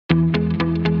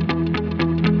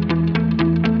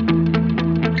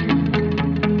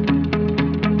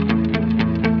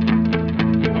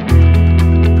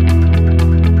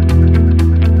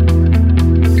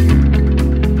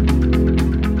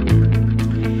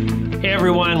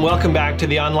everyone. Welcome back to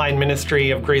the online ministry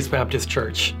of Grace Baptist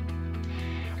Church.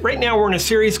 Right now we're in a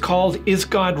series called Is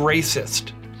God Racist?,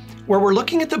 where we're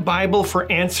looking at the Bible for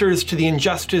answers to the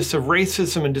injustice of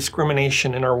racism and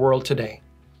discrimination in our world today.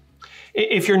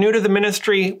 If you're new to the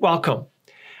ministry, welcome.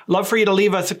 I'd love for you to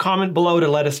leave us a comment below to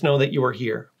let us know that you are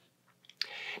here.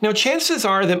 Now, chances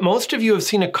are that most of you have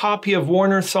seen a copy of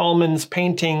Warner Sallman's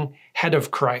painting, Head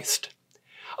of Christ,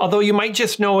 although you might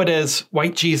just know it as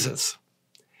White Jesus.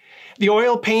 The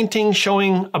oil painting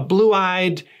showing a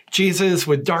blue-eyed Jesus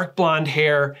with dark blonde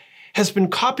hair has been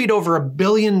copied over 1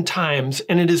 billion times,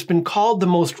 and it has been called the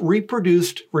most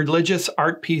reproduced religious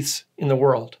art piece in the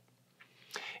world.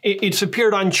 It's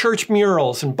appeared on church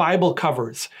murals and Bible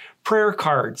covers, prayer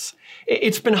cards.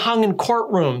 It's been hung in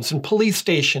courtrooms and police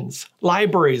stations,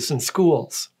 libraries and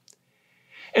schools.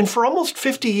 And for almost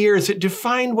 50 years, it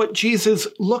defined what Jesus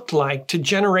looked like to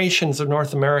generations of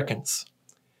North Americans.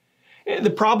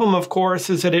 The problem, of course,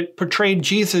 is that it portrayed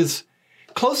Jesus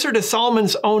closer to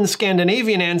Sallman's own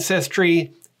Scandinavian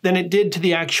ancestry than it did to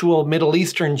the actual Middle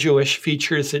Eastern Jewish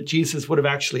features that Jesus would have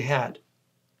actually had.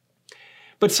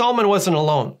 But Sallman wasn't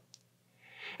alone.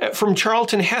 From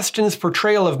Charlton Heston's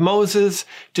portrayal of Moses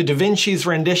to Da Vinci's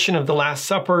rendition of the Last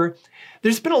Supper,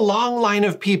 there's been a long line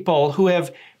of people who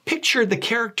have pictured the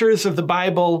characters of the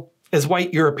Bible as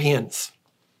white Europeans.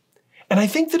 And I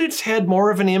think that it's had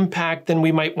more of an impact than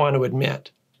we might want to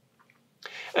admit.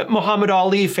 Muhammad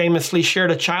Ali famously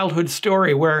shared a childhood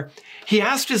story where he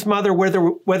asked his mother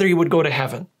whether he would go to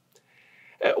heaven.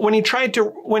 When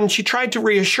she tried to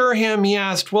reassure him, he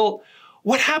asked, "Well,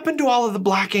 what happened to all of the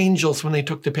black angels when they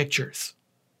took the pictures?"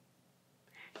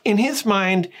 In his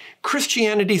mind,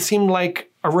 Christianity seemed like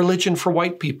a religion for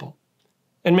white people,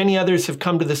 and many others have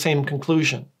come to the same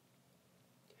conclusion.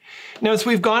 Now, as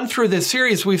we've gone through this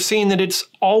series, we've seen that it's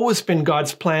always been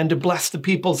God's plan to bless the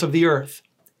peoples of the earth.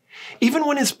 Even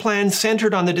when his plan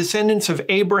centered on the descendants of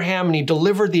Abraham and he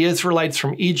delivered the Israelites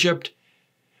from Egypt,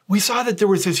 we saw that there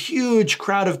was this huge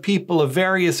crowd of people of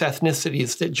various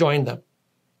ethnicities that joined them.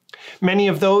 Many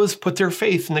of those put their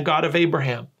faith in the God of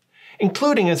Abraham,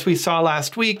 including, as we saw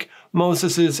last week,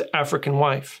 Moses' African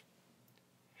wife.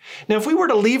 Now, if we were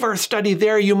to leave our study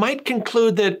there, you might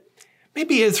conclude that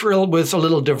maybe Israel was a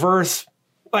little diverse,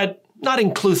 but not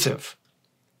inclusive.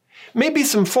 Maybe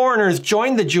some foreigners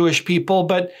joined the Jewish people,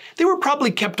 but they were probably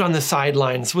kept on the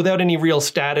sidelines without any real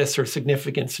status or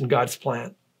significance in God's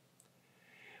plan.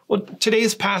 Well,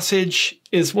 today's passage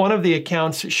is one of the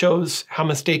accounts that shows how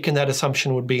mistaken that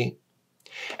assumption would be.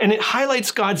 And it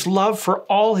highlights God's love for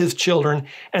all his children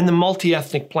and the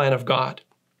multi-ethnic plan of God.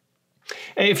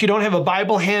 If you don't have a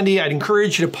Bible handy, I'd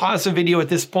encourage you to pause the video at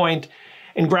this point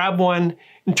and grab one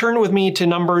and turn with me to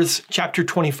Numbers chapter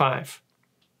 25.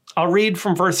 I'll read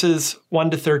from verses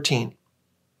 1 to 13.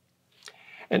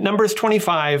 At Numbers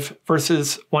 25,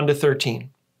 verses 1 to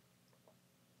 13.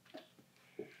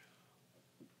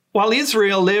 While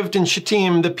Israel lived in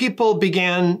Shittim, the people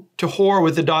began to whore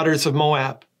with the daughters of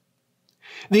Moab.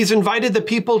 These invited the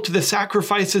people to the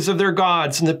sacrifices of their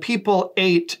gods, and the people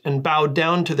ate and bowed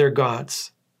down to their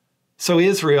gods. So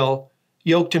Israel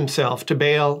yoked himself to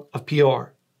Baal of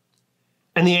Peor.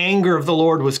 And the anger of the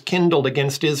Lord was kindled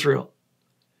against Israel.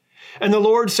 And the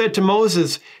Lord said to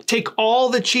Moses, "Take all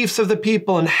the chiefs of the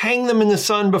people and hang them in the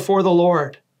sun before the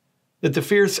Lord, that the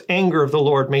fierce anger of the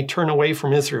Lord may turn away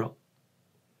from Israel."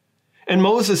 And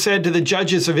Moses said to the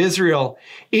judges of Israel,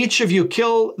 "Each of you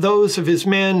kill those of his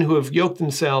men who have yoked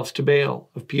themselves to Baal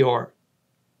of Peor."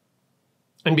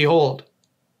 And behold,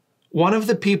 one of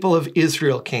the people of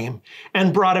Israel came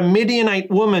and brought a Midianite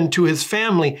woman to his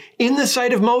family in the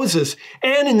sight of Moses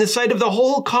and in the sight of the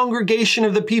whole congregation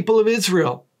of the people of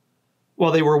Israel,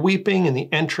 while they were weeping in the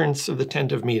entrance of the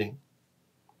tent of meeting.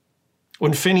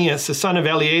 When Phinehas, the son of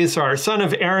Eleazar, son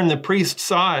of Aaron the priest,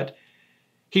 saw it,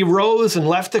 he rose and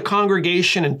left the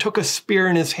congregation and took a spear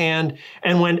in his hand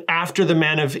and went after the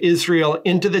man of Israel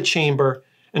into the chamber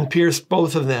and pierced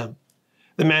both of them,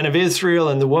 the man of Israel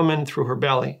and the woman through her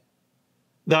belly.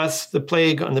 Thus the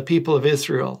plague on the people of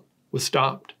Israel was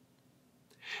stopped.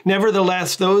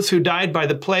 Nevertheless, those who died by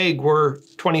the plague were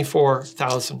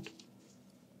 24,000.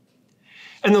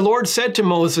 And the Lord said to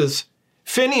Moses,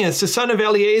 "Phinehas, the son of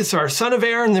Eleazar, son of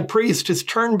Aaron the priest, has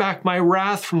turned back my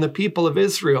wrath from the people of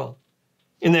Israel,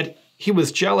 in that he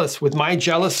was jealous with my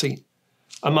jealousy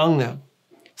among them,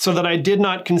 so that I did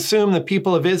not consume the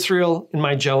people of Israel in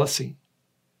my jealousy.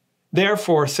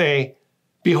 Therefore say,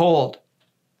 Behold,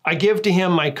 I give to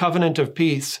him my covenant of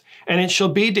peace, and it shall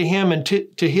be to him and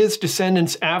to his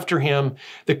descendants after him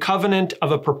the covenant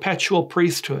of a perpetual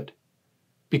priesthood,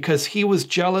 because he was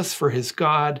jealous for his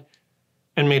God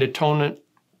and made atonement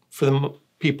for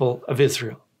people of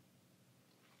Israel.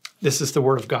 This is the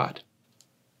word of God.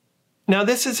 Now,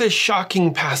 this is a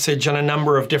shocking passage on a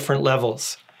number of different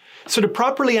levels. So to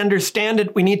properly understand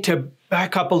it, we need to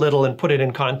back up a little and put it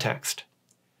in context.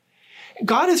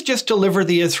 God has just delivered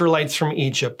the Israelites from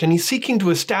Egypt, and he's seeking to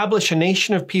establish a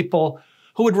nation of people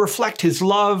who would reflect his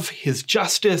love, his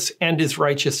justice, and his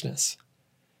righteousness.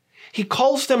 He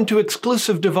calls them to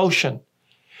exclusive devotion,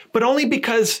 but only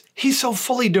because he's so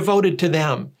fully devoted to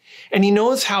them, and he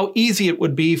knows how easy it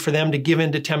would be for them to give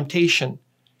in to temptation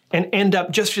and end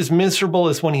up just as miserable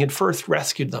as when he had first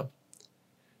rescued them.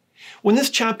 When this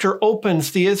chapter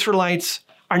opens, the Israelites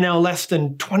are now less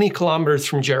than 20 kilometers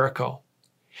from Jericho.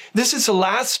 This is the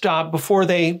last stop before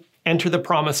they enter the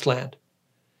promised land.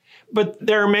 But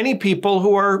there are many people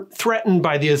who are threatened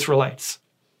by the Israelites.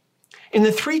 In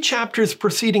the 3 chapters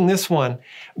preceding this one,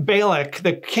 Balak,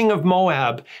 the king of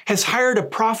Moab, has hired a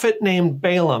prophet named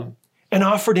Balaam and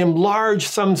offered him large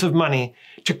sums of money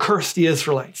to curse the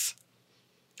Israelites.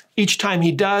 Each time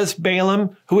he does,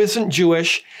 Balaam, who isn't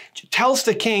Jewish, tells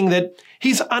the king that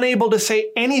he's unable to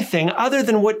say anything other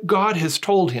than what God has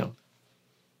told him.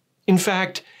 In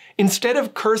fact, instead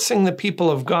of cursing the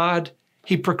people of God,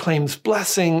 he proclaims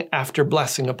blessing after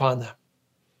blessing upon them.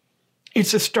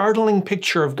 It's a startling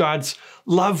picture of God's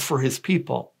love for his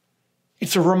people.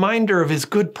 It's a reminder of his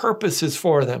good purposes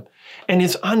for them and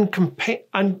his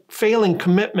unfailing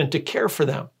commitment to care for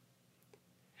them.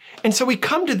 And so we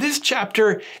come to this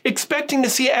chapter expecting to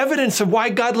see evidence of why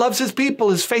God loves his people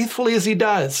as faithfully as he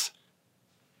does.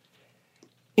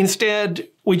 Instead,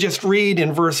 we just read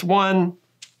in verse 1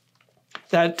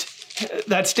 that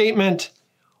statement,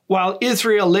 while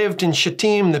Israel lived in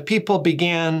Shittim, the people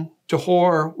began to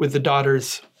whore with the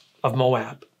daughters of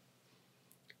Moab.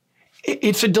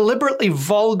 It's a deliberately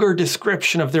vulgar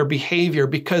description of their behavior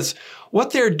because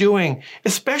what they're doing,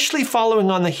 especially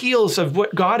following on the heels of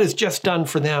what God has just done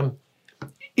for them,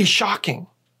 is shocking.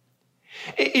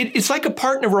 It's like a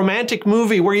part in a romantic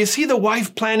movie where you see the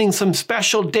wife planning some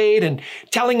special date and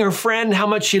telling her friend how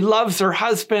much she loves her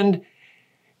husband,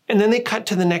 and then they cut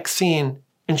to the next scene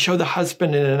and show the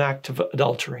husband in an act of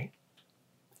adultery.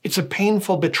 It's a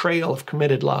painful betrayal of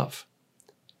committed love.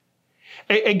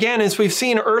 Again, as we've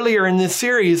seen earlier in this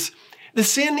series, the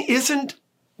sin isn't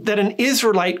that an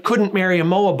Israelite couldn't marry a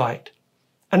Moabite.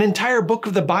 An entire book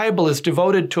of the Bible is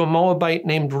devoted to a Moabite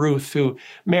named Ruth who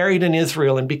married an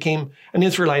Israelite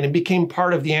and became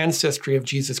part of the ancestry of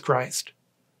Jesus Christ.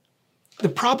 The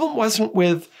problem wasn't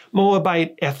with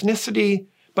Moabite ethnicity,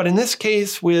 but in this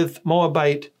case with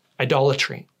Moabite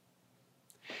idolatry.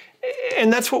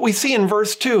 And that's what we see in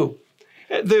verse 2.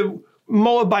 The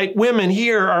Moabite women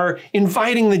here are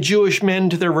inviting the Jewish men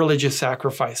to their religious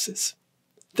sacrifices.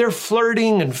 They're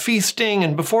flirting and feasting,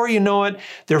 and before you know it,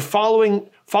 they're falling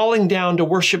down to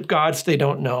worship gods they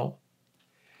don't know.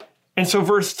 And so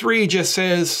verse 3 just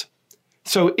says,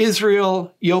 so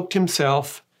Israel yoked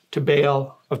himself to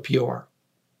Baal of Peor.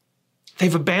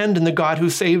 They've abandoned the God who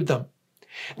saved them.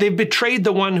 They've betrayed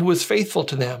the one who was faithful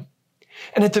to them.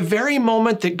 And at the very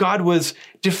moment that God was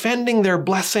defending their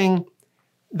blessing,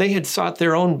 they had sought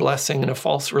their own blessing in a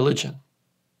false religion.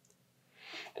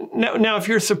 Now, if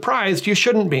you're surprised, you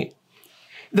shouldn't be.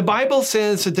 The Bible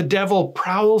says that the devil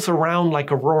prowls around like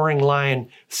a roaring lion,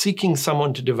 seeking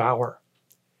someone to devour.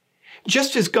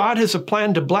 Just as God has a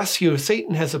plan to bless you,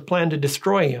 Satan has a plan to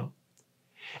destroy you.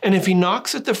 And if he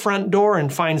knocks at the front door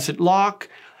and finds it locked,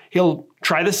 he'll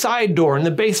try the side door and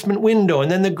the basement window and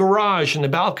then the garage and the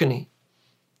balcony.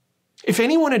 If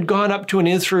anyone had gone up to an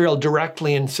Israel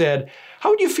directly and said, how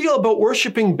would you feel about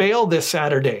worshiping Baal this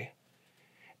Saturday?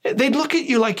 They'd look at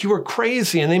you like you were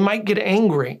crazy and they might get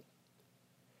angry.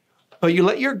 But you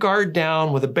let your guard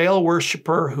down with a Baal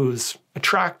worshiper who's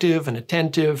attractive and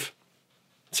attentive.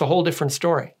 It's a whole different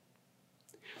story.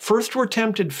 First we're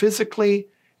tempted physically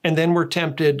and then we're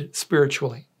tempted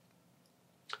spiritually.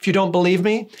 If you don't believe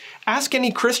me, ask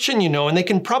any Christian you know, and they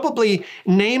can probably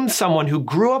name someone who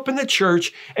grew up in the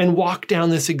church and walked down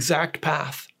this exact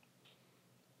path.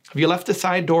 Have you left the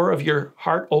side door of your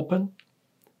heart open?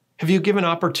 Have you given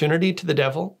opportunity to the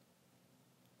devil?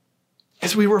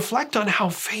 As we reflect on how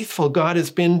faithful God has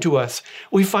been to us,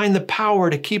 we find the power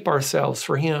to keep ourselves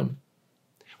for him.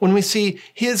 When we see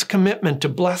his commitment to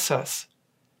bless us,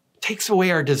 it takes away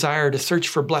our desire to search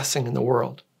for blessing in the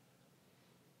world.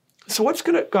 So what's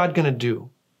God going to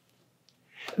do?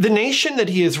 The nation that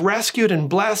he has rescued and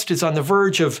blessed is on the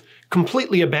verge of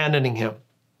completely abandoning him.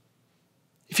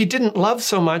 If he didn't love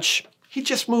so much, he'd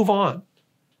just move on.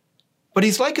 But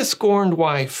he's like a scorned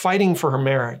wife fighting for her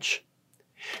marriage.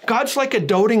 God's like a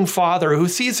doting father who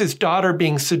sees his daughter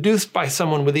being seduced by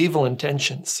someone with evil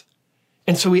intentions.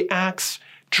 And so he acts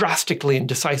drastically and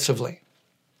decisively.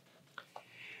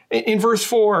 In verse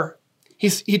 4,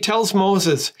 he tells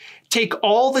Moses, "Take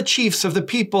all the chiefs of the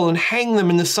people and hang them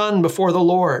in the sun before the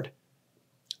Lord,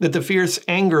 that the fierce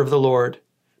anger of the Lord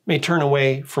may turn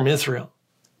away from Israel."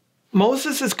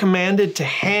 Moses is commanded to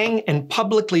hang and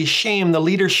publicly shame the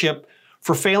leadership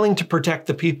for failing to protect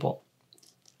the people.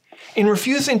 In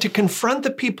refusing to confront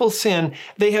the people's sin,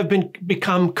 they have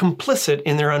become complicit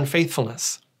in their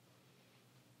unfaithfulness.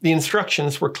 The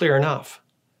instructions were clear enough.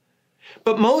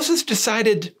 But Moses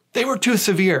decided they were too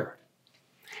severe.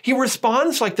 He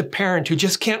responds like the parent who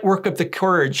just can't work up the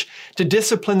courage to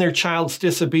discipline their child's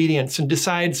disobedience and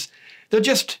decides they'll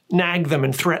just nag them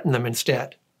and threaten them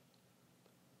instead.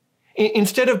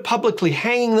 Instead of publicly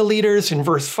hanging the leaders, in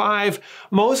verse 5,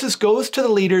 Moses goes to the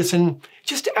leaders and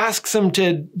just asks them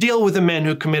to deal with the men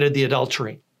who committed the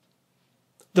adultery.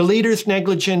 The leaders'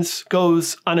 negligence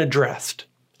goes unaddressed,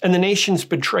 and the nation's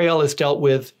betrayal is dealt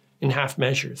with in half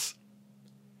measures.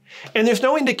 And there's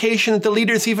no indication that the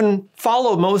leaders even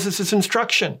follow Moses'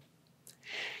 instruction.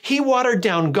 He watered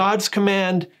down God's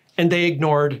command, and they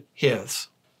ignored his.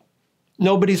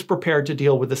 Nobody's prepared to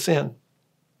deal with the sin.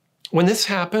 When this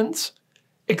happens,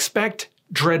 expect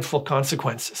dreadful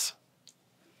consequences.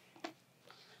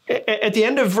 At the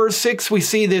end of verse 6, we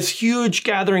see this huge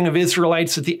gathering of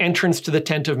Israelites at the entrance to the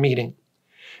tent of meeting.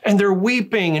 And they're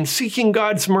weeping and seeking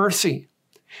God's mercy.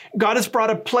 God has brought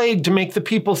a plague to make the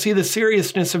people see the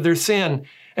seriousness of their sin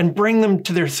and bring them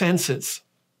to their senses.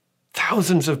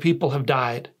 Thousands of people have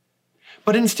died.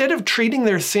 But instead of treating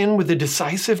their sin with the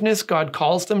decisiveness God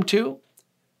calls them to,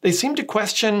 they seem to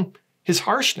question his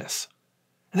harshness.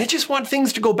 And they just want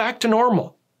things to go back to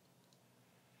normal.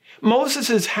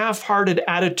 Moses' half-hearted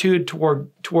attitude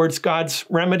towards God's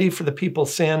remedy for the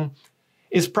people's sin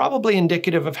is probably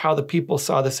indicative of how the people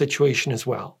saw the situation as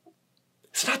well.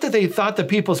 It's not that they thought the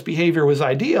people's behavior was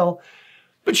ideal,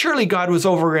 but surely God was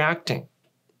overreacting.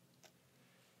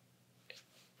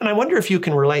 And I wonder if you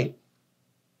can relate.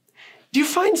 Do you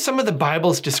find some of the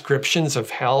Bible's descriptions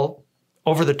of hell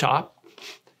over the top?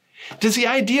 Does the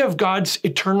idea of God's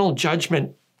eternal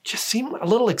judgment just seem a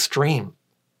little extreme?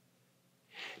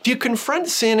 Do you confront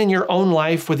sin in your own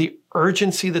life with the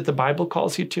urgency that the Bible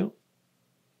calls you to?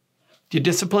 Do you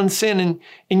discipline sin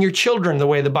in your children the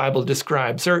way the Bible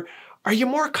describes? Or are you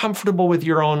more comfortable with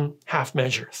your own half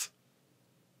measures?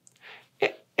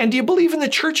 And do you believe in the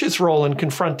church's role in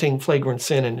confronting flagrant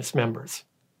sin in its members?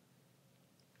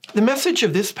 The message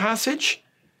of this passage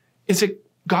is that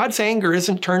God's anger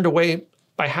isn't turned away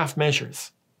by half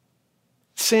measures.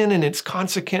 Sin and its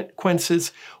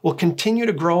consequences will continue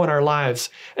to grow in our lives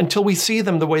until we see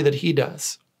them the way that he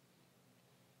does.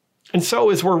 And so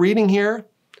as we're reading here,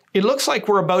 it looks like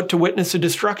we're about to witness a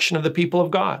destruction of the people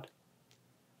of God.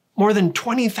 More than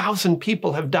 20,000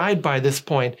 people have died by this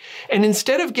point, and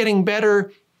instead of getting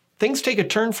better, things take a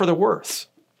turn for the worse.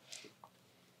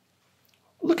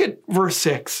 Look at verse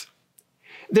 6.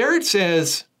 There it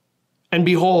says, "And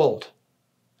behold,"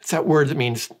 it's that word that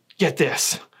means, get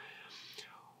this.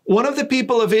 "One of the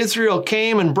people of Israel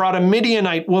came and brought a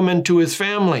Midianite woman to his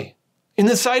family in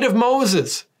the sight of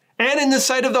Moses and in the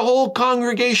sight of the whole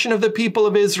congregation of the people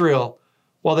of Israel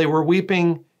while they were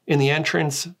weeping in the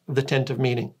entrance of the tent of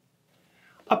meeting."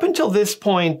 Up until this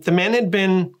point, the men had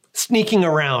been sneaking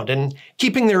around and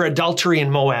keeping their adultery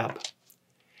in Moab.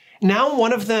 Now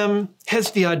one of them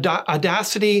has the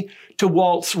audacity to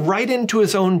waltz right into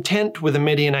his own tent with a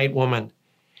Midianite woman.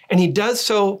 And he does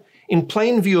so in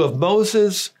plain view of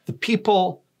Moses, the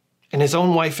people, and his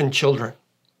own wife and children.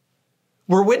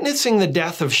 We're witnessing the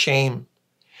death of shame.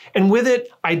 And with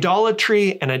it,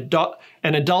 idolatry and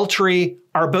adultery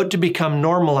are about to become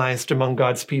normalized among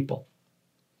God's people.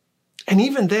 And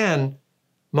even then,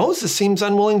 Moses seems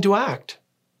unwilling to act.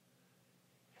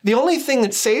 The only thing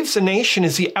that saves a nation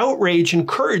is the outrage and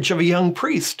courage of a young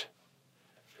priest.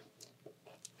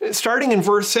 Starting in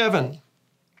verse 7,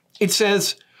 it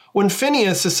says, "When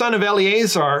Phinehas, the son of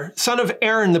Eleazar, son of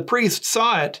Aaron the priest,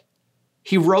 saw it,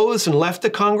 he rose and left the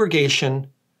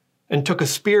congregation and took a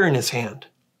spear in his hand,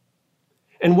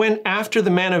 and went after the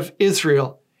man of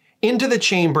Israel into the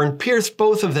chamber and pierced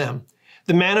both of them,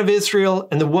 the man of Israel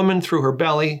and the woman through her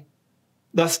belly.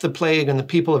 Thus the plague on the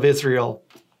people of Israel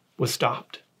was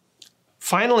stopped."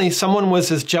 Finally, someone was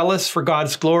as jealous for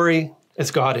God's glory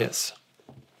as God is.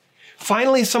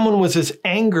 Finally, someone was as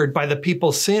angered by the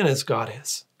people's sin as God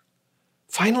is.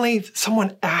 Finally,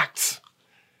 someone acts.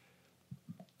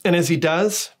 And as he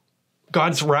does,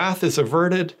 God's wrath is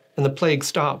averted and the plague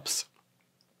stops.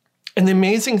 And the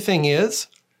amazing thing is,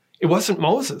 it wasn't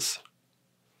Moses.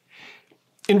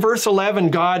 In verse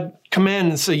 11, God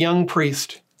commends a young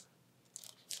priest.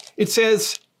 It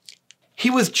says, He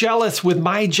was jealous with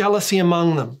my jealousy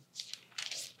among them,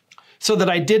 so that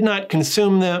I did not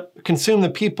consume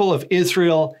the people of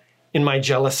Israel in my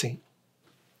jealousy.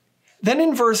 Then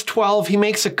in verse 12, he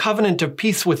makes a covenant of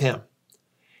peace with him.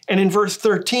 And in verse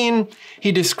 13,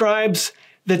 he describes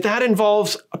that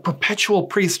involves a perpetual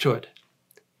priesthood.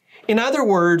 In other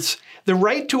words, the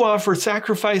right to offer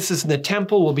sacrifices in the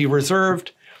temple will be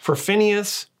reserved for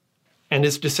Phinehas and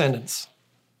his descendants.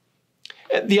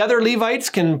 The other Levites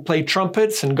can play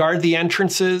trumpets and guard the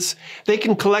entrances. They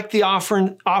can collect the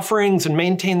offerings and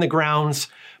maintain the grounds,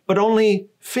 but only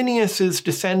Phinehas's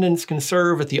descendants can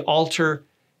serve at the altar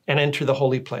and enter the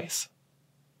holy place.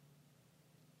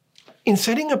 In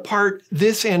setting apart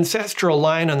this ancestral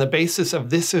line on the basis of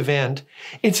this event,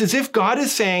 it's as if God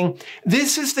is saying,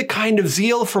 this is the kind of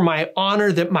zeal for my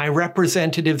honor that my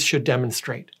representatives should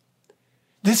demonstrate.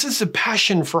 This is the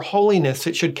passion for holiness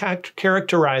that should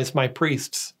characterize my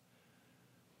priests.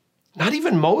 Not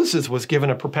even Moses was given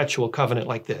a perpetual covenant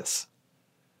like this.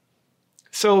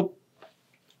 So,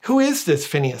 who is this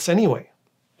Phinehas anyway?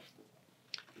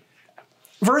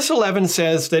 Verse 11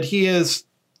 says that he is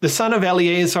the son of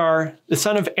Eleazar, the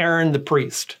son of Aaron the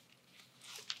priest.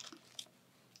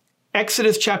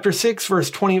 Exodus chapter 6,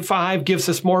 verse 25 gives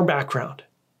us more background.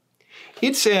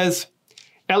 It says,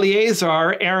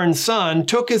 Eleazar, Aaron's son,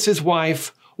 took as his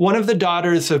wife one of the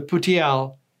daughters of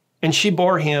Putiel, and she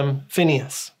bore him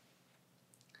Phinehas.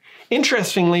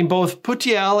 Interestingly, both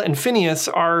Putiel and Phinehas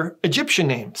are Egyptian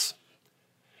names.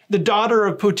 The daughter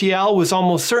of Putiel was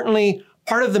almost certainly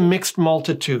part of the mixed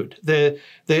multitude, the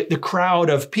crowd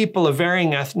of people of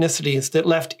varying ethnicities that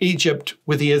left Egypt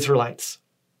with the Israelites.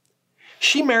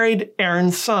 She married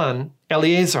Aaron's son,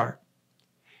 Eleazar.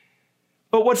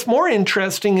 But what's more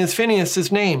interesting is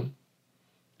Phinehas' name.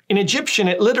 In Egyptian,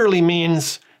 it literally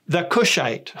means the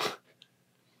Cushite.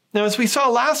 Now, as we saw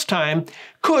last time,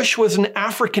 Cush was an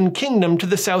African kingdom to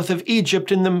the south of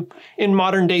Egypt in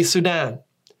modern-day Sudan.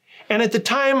 And at the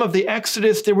time of the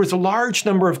Exodus, there was a large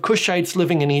number of Cushites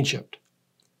living in Egypt.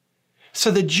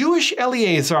 So the Jewish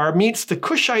Eleazar meets the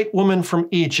Cushite woman from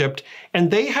Egypt,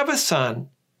 and they have a son.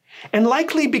 And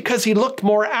likely because he looked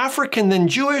more African than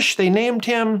Jewish, they named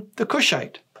him the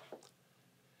Cushite.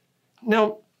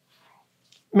 Now,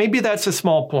 maybe that's a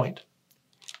small point,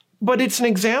 but it's an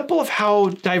example of how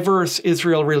diverse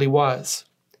Israel really was.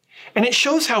 And it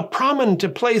shows how prominent a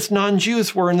place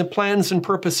non-Jews were in the plans and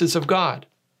purposes of God.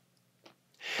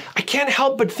 I can't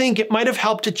help but think it might have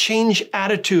helped to change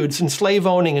attitudes in slave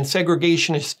owning and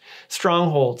segregationist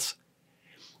strongholds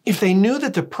if they knew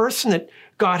that the person that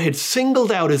God had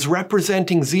singled out as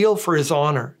representing zeal for his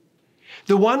honor,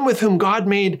 the one with whom God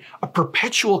made a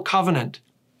perpetual covenant,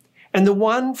 and the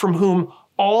one from whom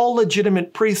all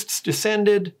legitimate priests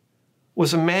descended,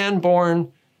 was a man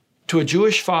born to a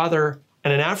Jewish father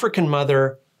and an African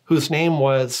mother whose name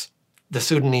was the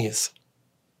Sudanese.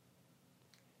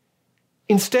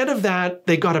 Instead of that,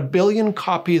 they got 1 billion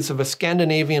copies of a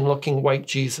Scandinavian-looking white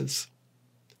Jesus.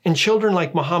 And children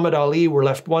like Muhammad Ali were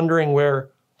left wondering where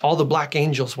all the black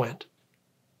angels went.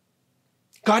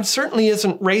 God certainly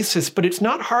isn't racist, but it's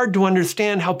not hard to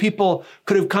understand how people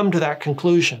could have come to that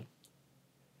conclusion.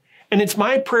 And it's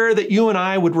my prayer that you and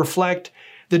I would reflect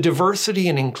the diversity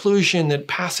and inclusion that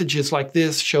passages like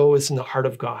this show us in the heart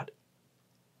of God.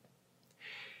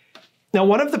 Now,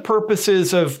 one of the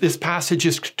purposes of this passage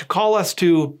is to call us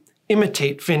to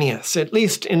imitate Phinehas, at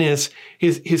least in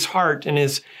his heart and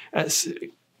his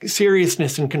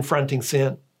seriousness in confronting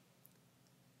sin.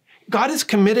 God is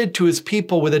committed to his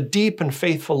people with a deep and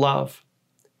faithful love.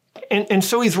 And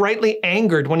so he's rightly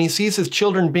angered when he sees his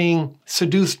children being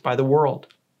seduced by the world.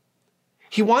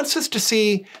 He wants us to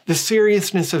see the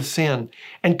seriousness of sin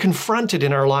and confront it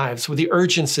in our lives with the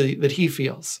urgency that he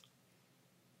feels.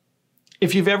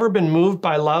 If you've ever been moved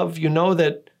by love, you know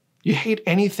that you hate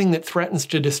anything that threatens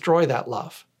to destroy that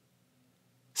love.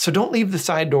 So don't leave the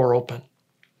side door open.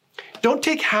 Don't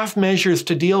take half measures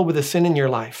to deal with the sin in your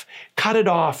life. Cut it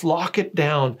off, lock it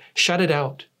down, shut it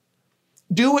out.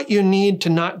 Do what you need to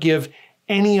not give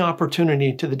any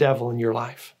opportunity to the devil in your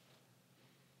life.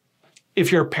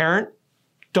 If you're a parent,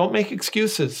 don't make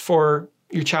excuses for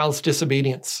your child's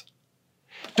disobedience.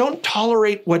 Don't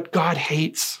tolerate what God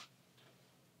hates.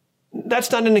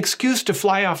 That's not an excuse to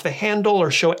fly off the handle or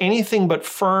show anything but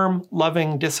firm,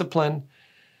 loving discipline.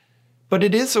 But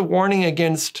it is a warning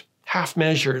against half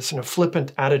measures and a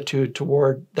flippant attitude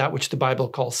toward that which the Bible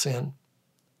calls sin.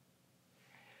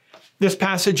 This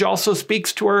passage also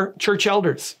speaks to our church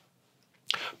elders.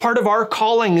 Part of our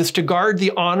calling is to guard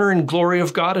the honor and glory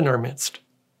of God in our midst.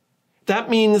 That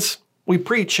means we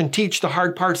preach and teach the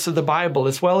hard parts of the Bible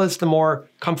as well as the more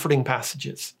comforting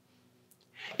passages.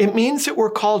 It means that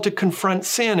we're called to confront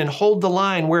sin and hold the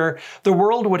line where the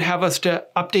world would have us to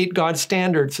update God's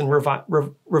standards and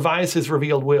revise his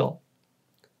revealed will.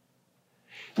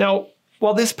 Now,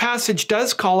 while this passage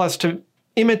does call us to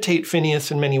imitate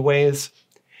Phinehas in many ways,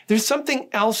 there's something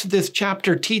else this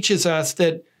chapter teaches us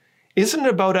that isn't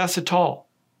about us at all.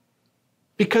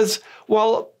 Because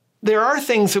while there are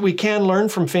things that we can learn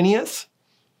from Phinehas,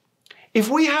 if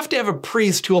we have to have a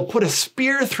priest who will put a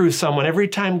spear through someone every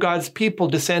time God's people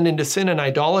descend into sin and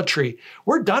idolatry,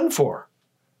 we're done for,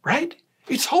 right?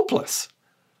 It's hopeless.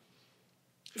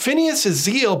 Phinehas'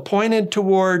 zeal pointed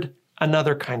toward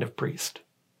another kind of priest.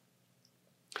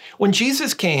 When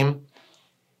Jesus came,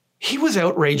 he was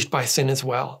outraged by sin as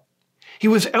well. He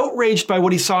was outraged by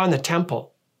what he saw in the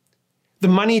temple. The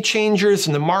money changers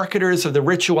and the marketers of the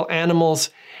ritual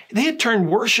animals, they had turned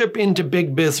worship into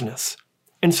big business.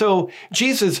 And so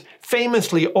Jesus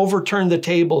famously overturned the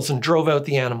tables and drove out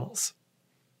the animals.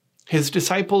 His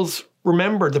disciples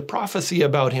remembered the prophecy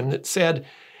about him that said,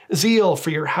 "Zeal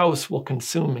for your house will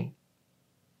consume me."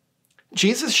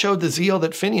 Jesus showed the zeal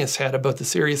that Phinehas had about the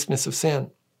seriousness of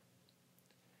sin.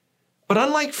 But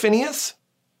unlike Phinehas,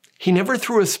 he never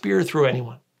threw a spear through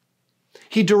anyone.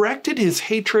 He directed his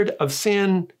hatred of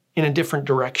sin in a different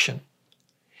direction.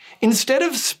 Instead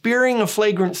of spearing a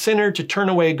flagrant sinner to turn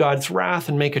away God's wrath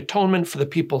and make atonement for the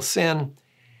people's sin,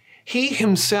 he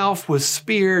himself was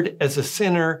speared as a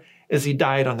sinner as he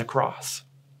died on the cross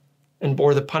and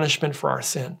bore the punishment for our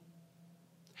sin.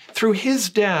 Through his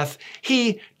death,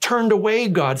 he turned away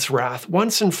God's wrath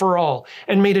once and for all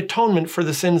and made atonement for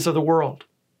the sins of the world.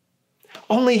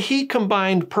 Only he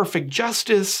combined perfect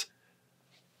justice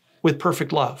with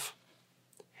perfect love.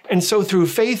 And so through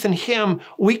faith in him,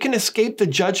 we can escape the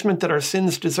judgment that our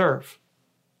sins deserve.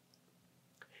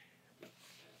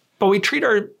 But we treat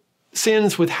our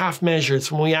sins with half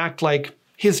measures when we act like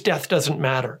his death doesn't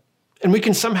matter and we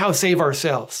can somehow save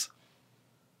ourselves.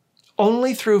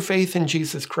 Only through faith in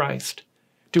Jesus Christ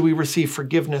do we receive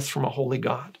forgiveness from a holy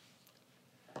God.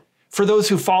 For those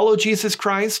who follow Jesus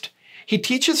Christ, he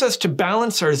teaches us to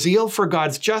balance our zeal for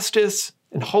God's justice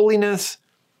and holiness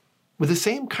with the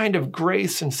same kind of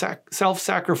grace and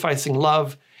self-sacrificing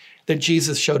love that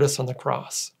Jesus showed us on the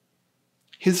cross.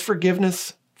 His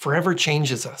forgiveness forever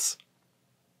changes us.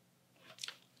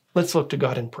 Let's look to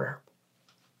God in prayer.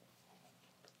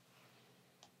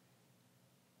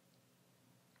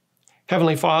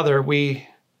 Heavenly Father, we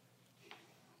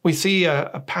see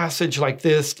a passage like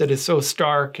this that is so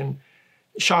stark and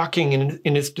shocking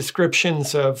in its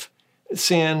descriptions of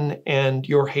sin and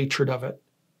your hatred of it.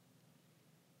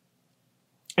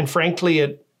 And frankly,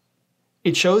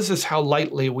 it shows us how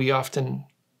lightly we often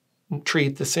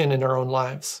treat the sin in our own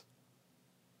lives.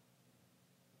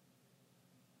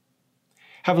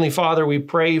 Heavenly Father, we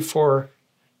pray for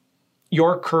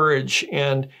your courage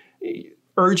and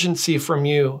urgency from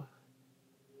you,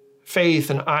 faith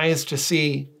and eyes to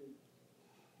see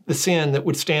the sin that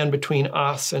would stand between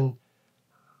us and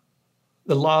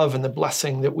the love and the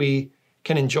blessing that we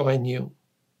can enjoy in you.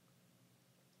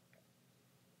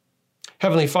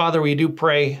 Heavenly Father, we do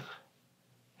pray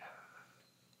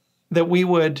that we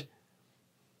would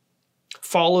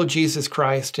follow Jesus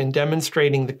Christ in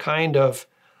demonstrating the kind of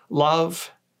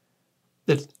love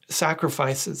that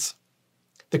sacrifices,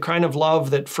 the kind of love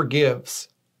that forgives,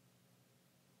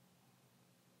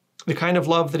 the kind of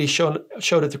love that he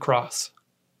showed at the cross,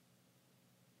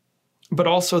 but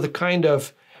also the kind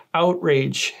of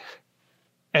outrage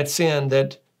at sin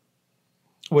that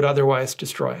would otherwise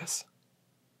destroy us.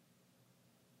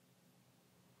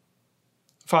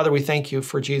 Father, we thank you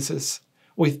for Jesus.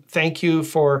 We thank you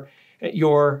for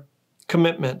your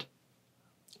commitment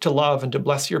to love and to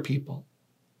bless your people.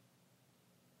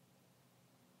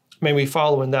 May we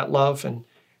follow in that love and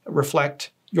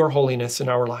reflect your holiness in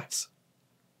our lives.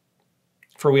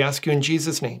 For we ask you in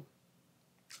Jesus' name,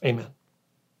 amen.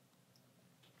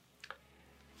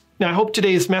 Now, I hope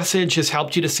today's message has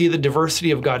helped you to see the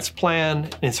diversity of God's plan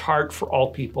and his heart for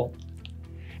all people.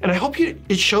 And I hope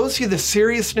it shows you the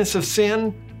seriousness of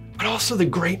sin, but also the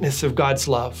greatness of God's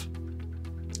love.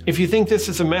 If you think this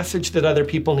is a message that other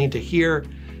people need to hear,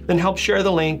 then help share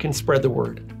the link and spread the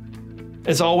word.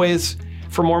 As always,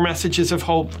 for more messages of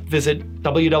hope, visit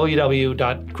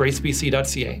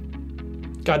www.gracebc.ca.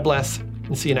 God bless,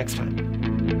 and see you next time.